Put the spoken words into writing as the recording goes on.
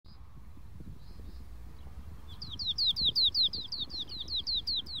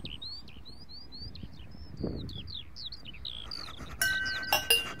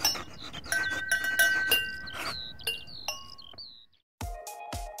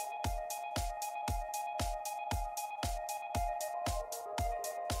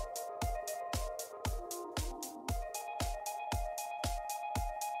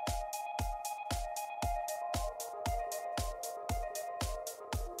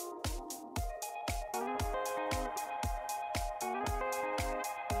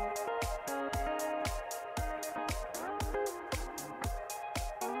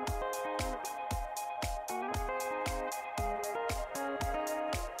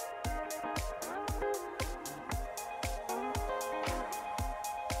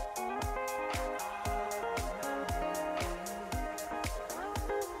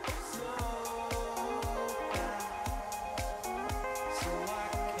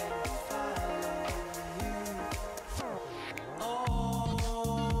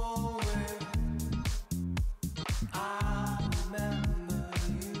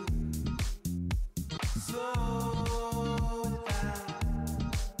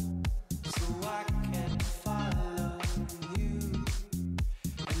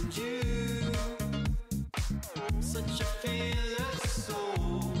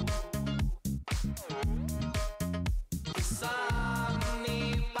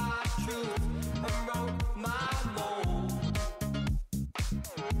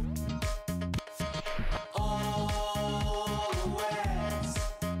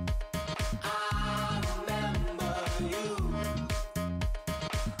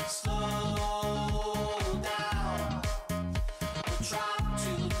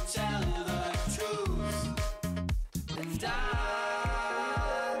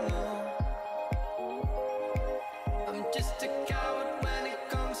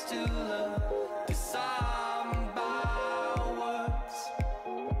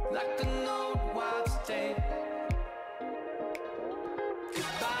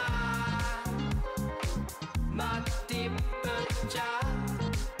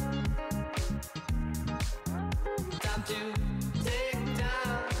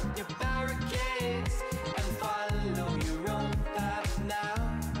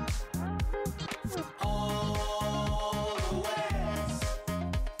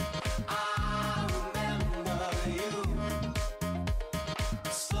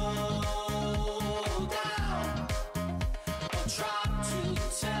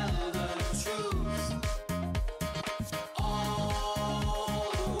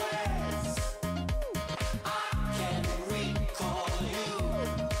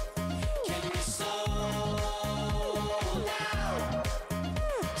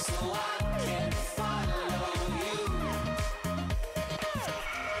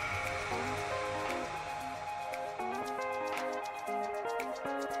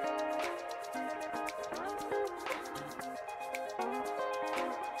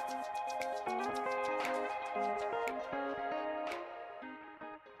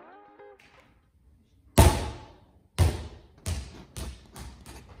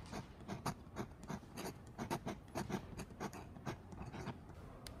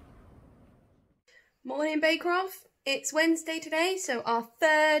Morning Baycroft, it's Wednesday today, so our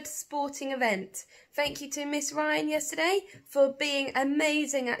third sporting event. Thank you to Miss Ryan yesterday for being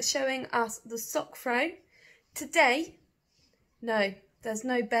amazing at showing us the sock throw. Today, no, there's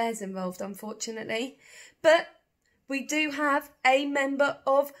no bears involved unfortunately, but we do have a member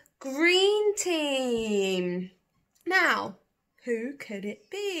of Green Team. Now, who could it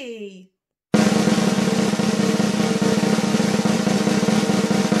be?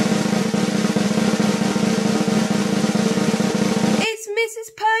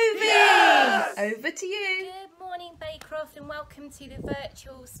 Mrs. Povey! Yes! Over to you. Good morning Baycroft and welcome to the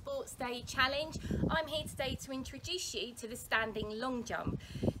virtual sports day challenge. I'm here today to introduce you to the standing long jump.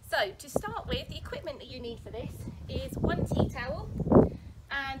 So to start with, the equipment that you need for this is one tea towel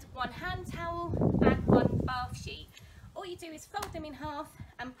and one hand towel and one bath sheet. All you do is fold them in half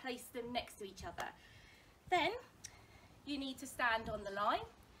and place them next to each other. Then you need to stand on the line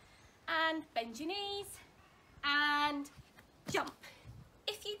and bend your knees and jump.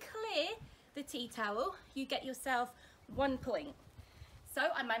 If you clear the tea towel, you get yourself 1 point. So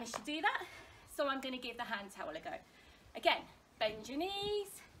I managed to do that, so I'm going to give the hand towel a go. Again, bend your knees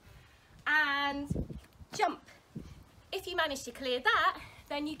and jump. If you manage to clear that,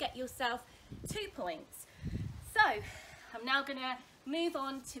 then you get yourself 2 points. So I'm now going to move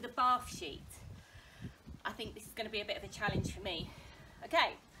on to the bath sheet. I think this is going to be a bit of a challenge for me.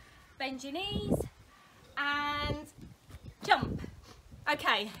 Okay, bend your knees and jump.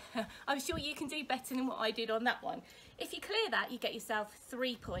 Okay, I'm sure you can do better than what I did on that one. If you clear that, you get yourself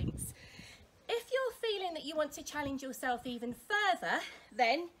 3 points. If you're feeling that you want to challenge yourself even further,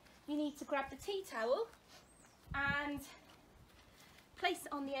 then you need to grab the tea towel and place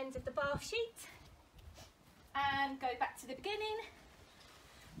it on the end of the bath sheet and go back to the beginning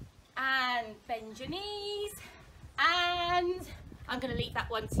and bend your knees, and I'm going to leave that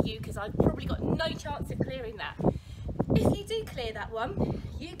one to you because I've probably got no chance of clearing that. If you do clear that one,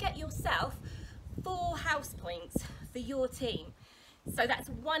 you get yourself 4 house points for your team. So that's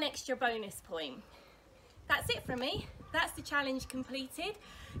 1 extra bonus point. That's it from me. That's the challenge completed.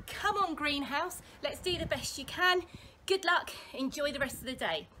 Come on, Greenhouse. Let's do the best you can. Good luck. Enjoy the rest of the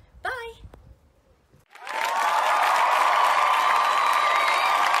day. Bye.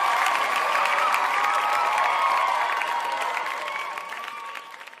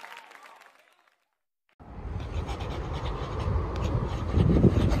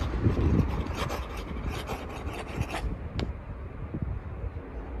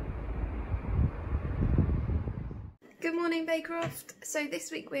 Good morning Baycroft. So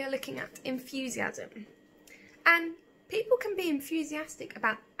this week we are looking at enthusiasm. And people can be enthusiastic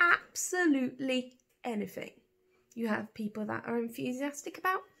about absolutely anything. You have people that are enthusiastic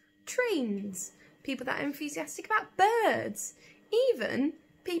about trains, people that are enthusiastic about birds, even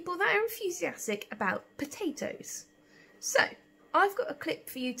people that are enthusiastic about potatoes. So I've got a clip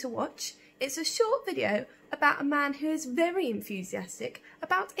for you to watch. It's a short video about a man who is very enthusiastic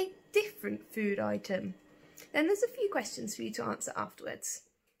about a different food item. Then there's a few questions for you to answer afterwards.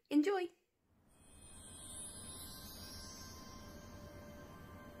 Enjoy!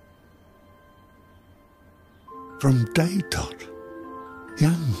 From day dot,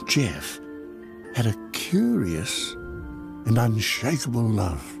 young Jeff had a curious and unshakable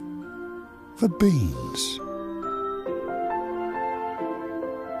love for beans.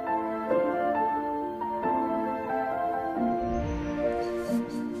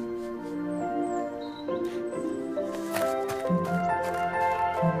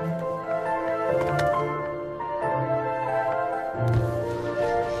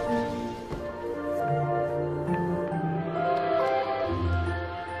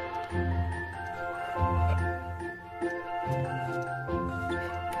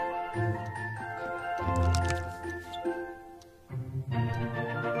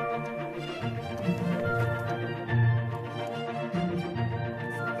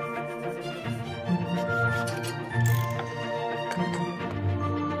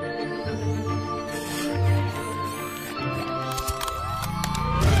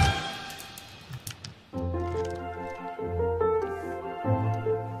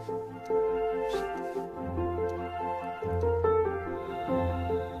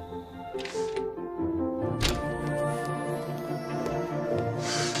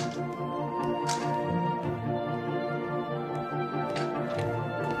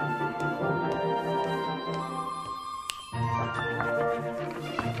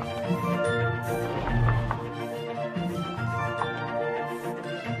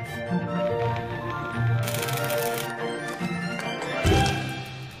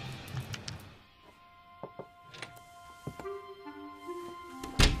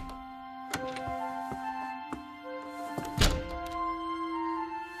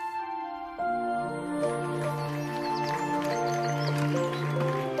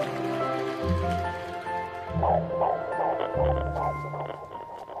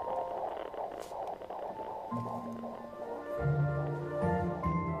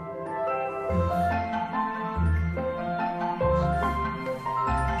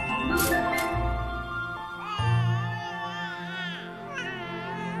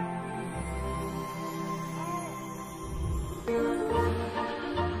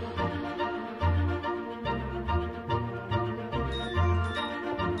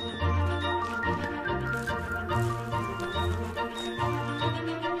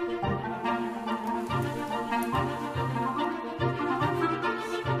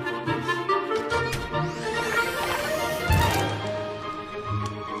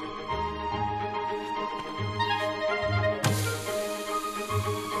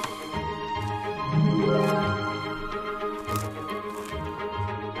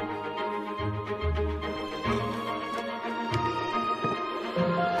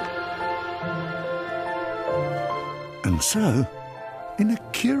 And so, in a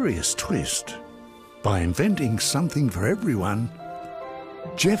curious twist, by inventing something for everyone,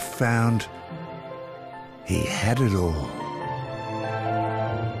 Jeff found he had it all.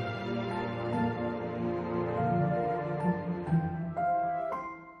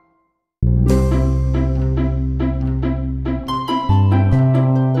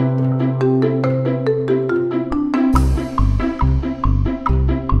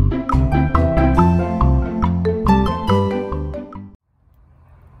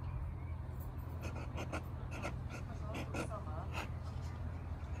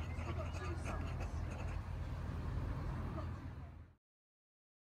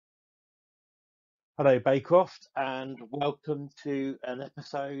 Hello, Baycroft, and welcome to an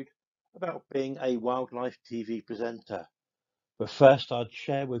episode about being a wildlife TV presenter. But first, I'd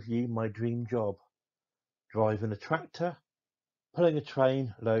share with you my dream job: driving a tractor, pulling a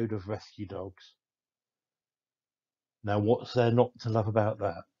train load of rescue dogs. Now, what's there not to love about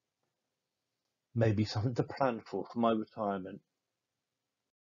that? Maybe something to plan for my retirement.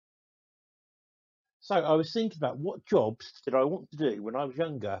 So I was thinking about what jobs did I want to do when I was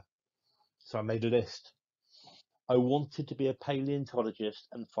younger. So I made a list. I wanted to be a paleontologist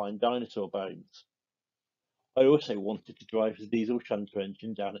and find dinosaur bones. I also wanted to drive the diesel shunter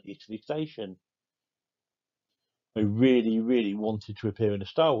engine down at Eastleigh Station. I really wanted to appear in a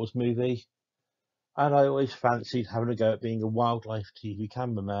Star Wars movie, and I always fancied having a go at being a wildlife TV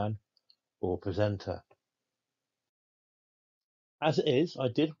cameraman or presenter. As it is, I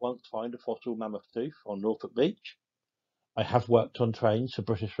did once find a fossil mammoth tooth on Norfolk Beach. I have worked on trains for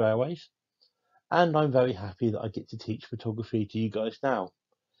British Railways, and I'm very happy that I get to teach photography to you guys now.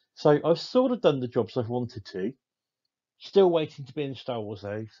 So I've sort of done the jobs I've wanted to. Still waiting to be in Star Wars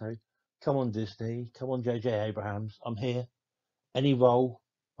though, so come on Disney, come on JJ Abrams, I'm here. Any role,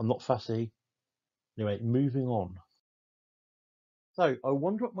 I'm not fussy. Anyway, moving on. So I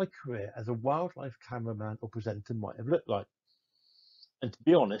wonder what my career as a wildlife cameraman or presenter might have looked like. And to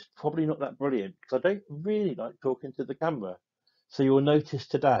be honest, probably not that brilliant, because I don't really like talking to the camera. So you'll notice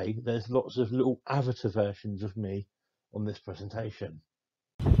today there's lots of little avatar versions of me on this presentation.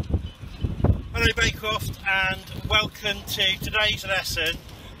 Hello Baycroft, and welcome to today's lesson,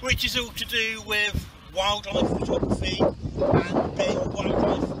 which is all to do with wildlife photography and being a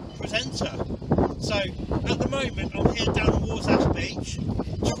wildlife presenter. So at the moment I'm here down on Warsash Beach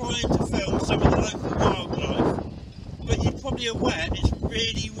trying to film some of the local wildlife, but you're probably aware it's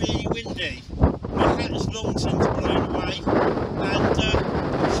really windy. My hat is long since blown away and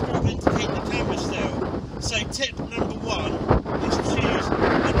I'm struggling to keep the camera still. So tip number one is choose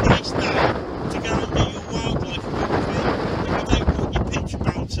a nice day to go and do your wildlife photography if you don't want your picture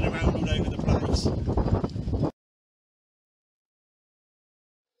bouncing around all over the place.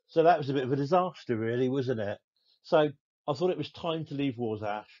 So that was a bit of a disaster really, wasn't it? So I thought it was time to leave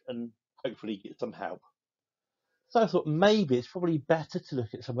Warsash and hopefully get some help. So I thought maybe it's probably better to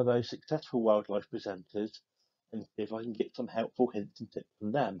look at some of those successful wildlife presenters and see if I can get some helpful hints and tips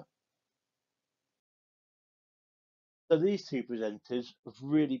from them. So these two presenters have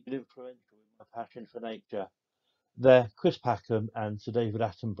really been influential in my passion for nature. They're Chris Packham and Sir David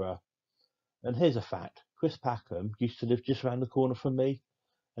Attenborough. And here's a fact: Chris Packham used to live just around the corner from me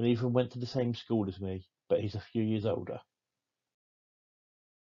and even went to the same school as me, but he's a few years older.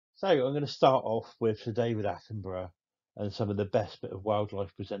 So I'm going to start off with Sir David Attenborough and some of the best bit of wildlife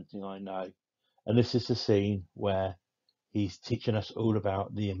presenting I know. And this is the scene where he's teaching us all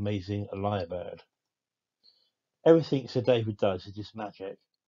about the amazing lyrebird. Everything Sir David does is just magic.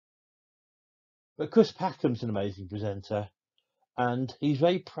 But Chris Packham's an amazing presenter, and he's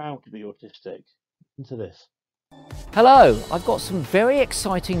very proud to be autistic. Listen to this. Hello, I've got some very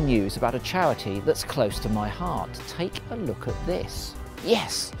exciting news about a charity that's close to my heart. Take a look at this.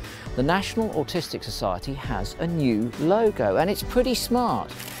 Yes, the National Autistic Society has a new logo and it's pretty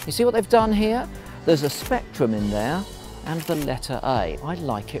smart. You see what they've done here? There's a spectrum in there and the letter A. I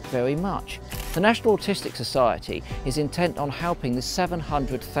like it very much. The National Autistic Society is intent on helping the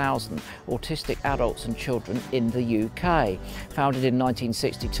 700,000 autistic adults and children in the UK. Founded in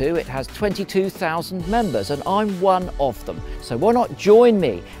 1962, it has 22,000 members and I'm one of them. So why not join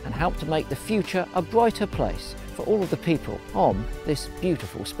me and help to make the future a brighter place for all of the people on this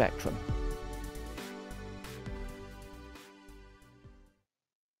beautiful spectrum.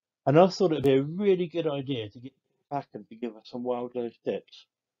 And I thought it'd be a really good idea to get back and to give us some wildlife tips.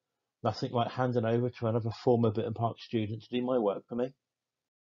 Nothing like handing over to another former Bitton Park student to do my work for me.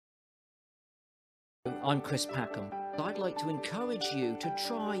 I'm Chris Packham. I'd like to encourage you to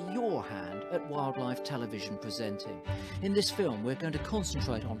try your hand at wildlife television presenting. In this film, we're going to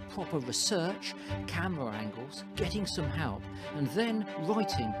concentrate on proper research, camera angles, getting some help, and then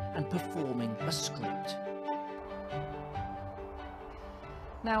writing and performing a script.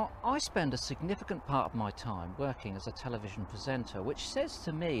 Now, I spend a significant part of my time working as a television presenter, which says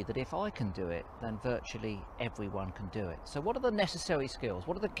to me that if I can do it, then virtually everyone can do it. So what are the necessary skills?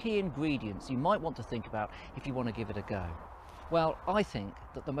 What are the key ingredients you might want to think about if you want to give it a go? Well, I think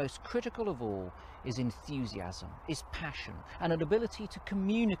that the most critical of all is enthusiasm, is passion, and an ability to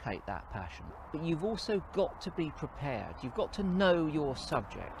communicate that passion. But you've also got to be prepared. You've got to know your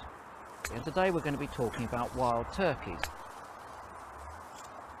subject. And today we're going to be talking about wild turkeys.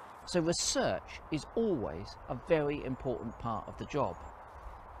 So research is always a very important part of the job.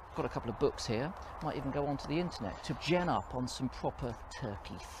 I've got a couple of books here, might even go onto the internet to gen up on some proper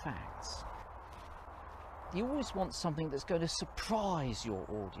turkey facts. You always want something that's going to surprise your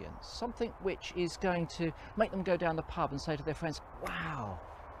audience, something which is going to make them go down the pub and say to their friends, wow,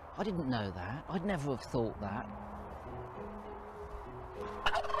 I didn't know that, I'd never have thought that.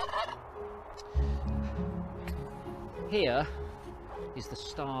 Here is the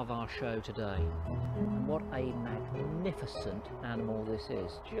star of our show today, and what a magnificent animal this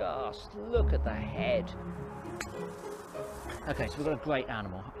is. Just look at the head. Okay, so we've got a great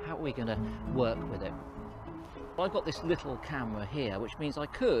animal. How are we going to work with it? Well, I've got this little camera here, which means I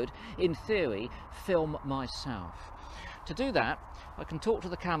could, in theory, film myself. To do that, I can talk to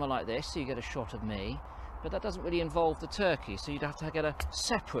the camera like this, so you get a shot of me, but that doesn't really involve the turkey, so you'd have to get a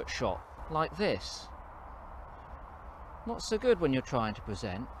separate shot like this. Not so good when you're trying to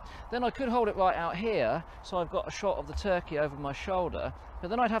present. Then I could hold it right out here, so I've got a shot of the turkey over my shoulder, but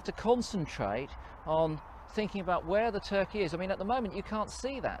then I'd have to concentrate on thinking about where the turkey is. I mean, at the moment you can't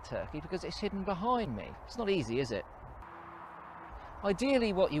see that turkey because it's hidden behind me. It's not easy, is it?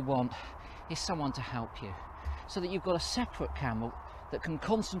 Ideally what you want is someone to help you, so that you've got a separate camera that can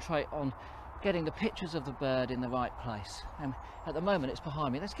concentrate on getting the pictures of the bird in the right place. And at the moment it's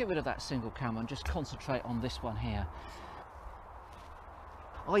behind me. Let's get rid of that single camera and just concentrate on this one here.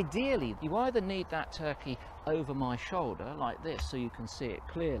 Ideally, you either need that turkey over my shoulder like this so you can see it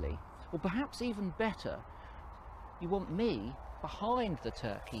clearly, or perhaps even better, you want me behind the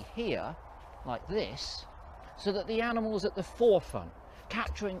turkey here like this, so that the animal's at the forefront,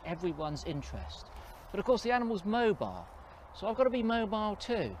 capturing everyone's interest. But of course the animal's mobile, so I've got to be mobile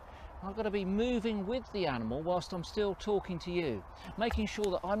too. I've got to be moving with the animal whilst I'm still talking to you, making sure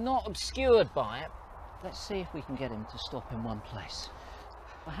that I'm not obscured by it. Let's see if we can get him to stop in one place.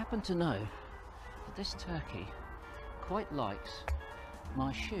 I happen to know that this turkey quite likes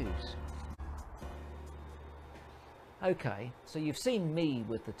my shoes. Okay, so you've seen me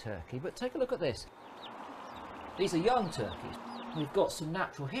with the turkey, but take a look at this. These are young turkeys. We've got some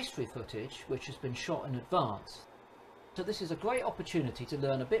natural history footage which has been shot in advance. So this is a great opportunity to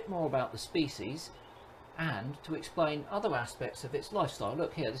learn a bit more about the species and to explain other aspects of its lifestyle.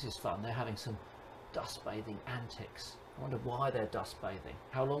 Look here, this is fun. They're having some dust bathing antics. I wonder why they're dust bathing,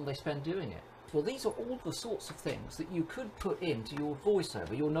 how long they spend doing it. Well, these are all the sorts of things that you could put into your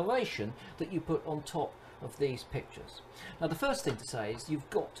voiceover, your narration that you put on top of these pictures. Now, the first thing to say is you've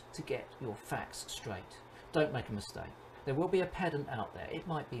got to get your facts straight. Don't make a mistake. There will be a pedant out there, it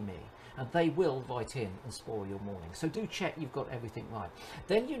might be me, and they will write in and spoil your morning. So do check you've got everything right.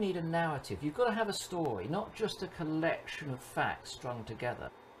 Then you need a narrative. You've got to have a story, not just a collection of facts strung together.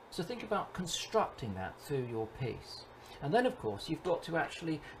 So think about constructing that through your piece. And then, of course, you've got to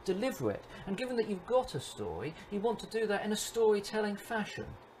actually deliver it. And given that you've got a story, you want to do that in a storytelling fashion.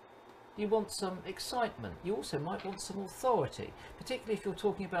 You want some excitement. You also might want some authority, particularly if you're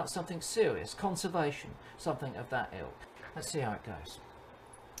talking about something serious, conservation, something of that ilk. Let's see how it goes.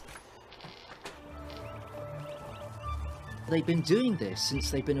 They've been doing this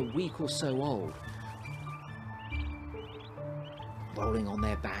since they've been a week or so old. Rolling on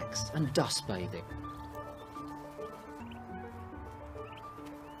their backs and dust bathing.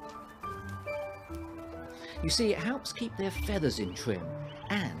 You see, it helps keep their feathers in trim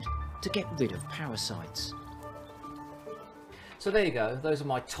and to get rid of parasites. So there you go, those are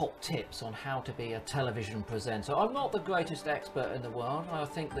my top tips on how to be a television presenter. I'm not the greatest expert in the world. I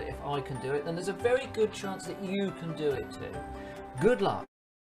think that if I can do it, then there's a very good chance that you can do it too. Good luck.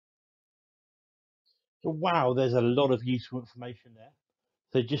 So, wow, there's a lot of useful information there.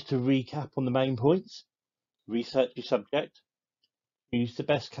 So just to recap on the main points: research your subject, use the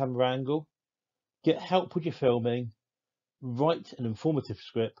best camera angle, get help with your filming, write an informative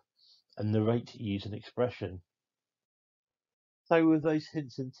script, and narrate using expression. So with those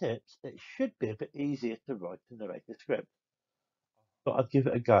hints and tips, it should be a bit easier to write and narrate the script. But I'd give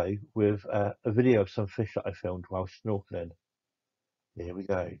it a go with a video of some fish that I filmed while snorkeling. Here we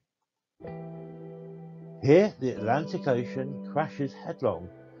go. Here, the Atlantic Ocean crashes headlong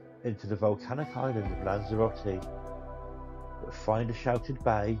into the volcanic island of Lanzarote. But find a sheltered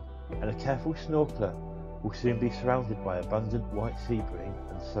bay, and a careful snorkeler will soon be surrounded by abundant white sea bream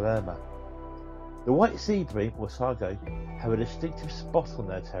and salerma. The white sea bream, or sargo, have a distinctive spot on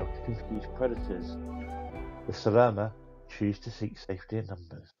their tail to confuse predators. The salerma choose to seek safety in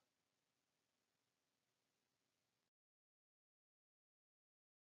numbers.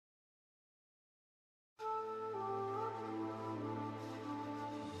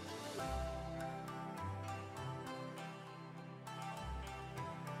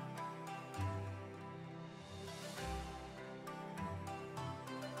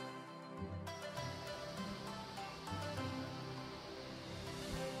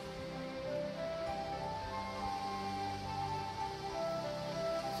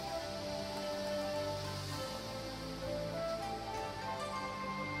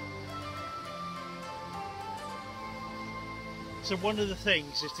 So one of the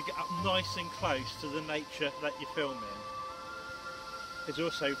things is to get up nice and close to the nature that you're filming. It's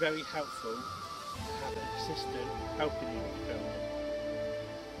also very helpful to have an assistant helping you with filming.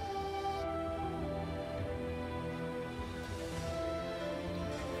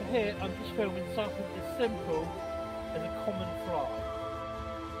 So here I'm just filming something as simple as a common fly.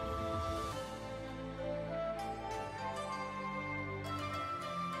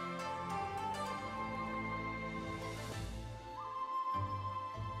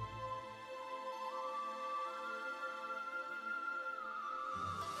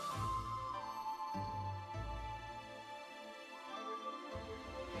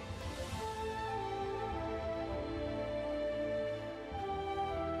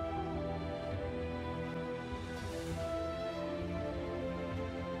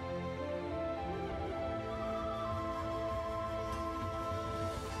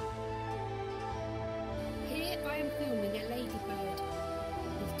 Here I am filming a ladybird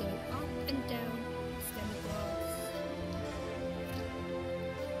who's going up and down the stem of grass.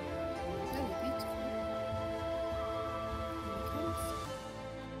 Very beautiful. Here he comes.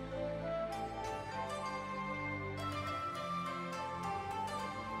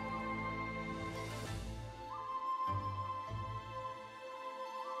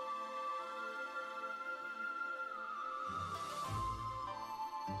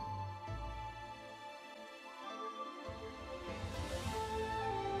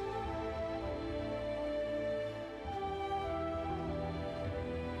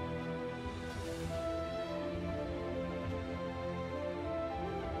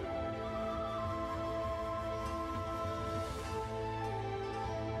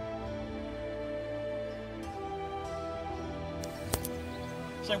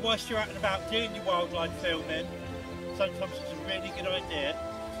 So whilst you're out and about doing your wildlife filming, sometimes it's a really good idea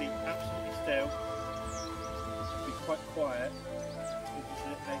to keep absolutely still, be quite quiet, and just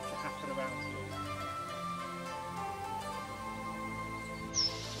let nature happen around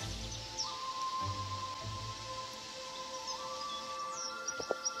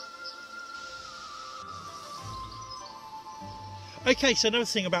you. Okay, so another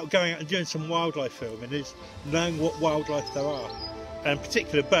thing about going out and doing some wildlife filming is knowing what wildlife there are. And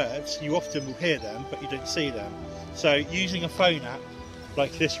particular birds, you often will hear them, but you don't see them. So using a phone app,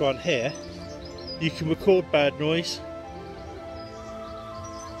 like this one here, you can record bird noise.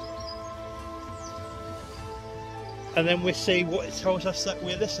 And then we see what it tells us that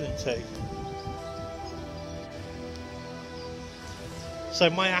we're listening to. So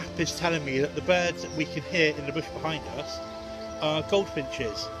my app is telling me that the birds that we can hear in the bush behind us are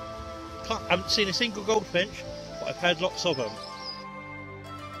goldfinches. I haven't seen a single goldfinch, but I've heard lots of them.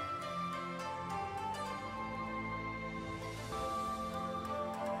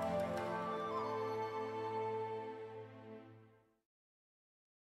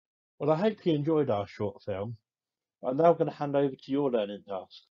 Well, I hope you enjoyed our short film. I'm now going to hand over to your learning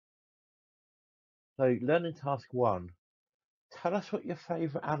task. So, learning task 1. Tell us what your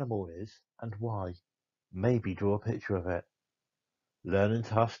favourite animal is and why. Maybe draw a picture of it. Learning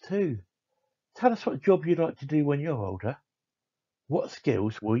task 2. Tell us what job you'd like to do when you're older. What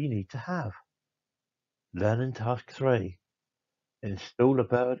skills will you need to have? Learning task 3. Install a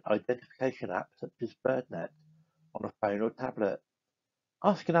bird identification app such as BirdNet on a phone or tablet.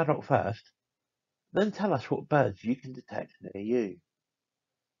 Ask an adult first, then tell us what birds you can detect near you.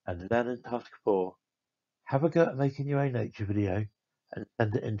 And learning task 4. Have a go at making your own nature video and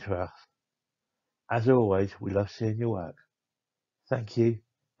send it in to us. As always, we love seeing your work. Thank you,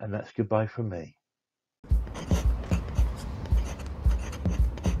 and that's goodbye from me.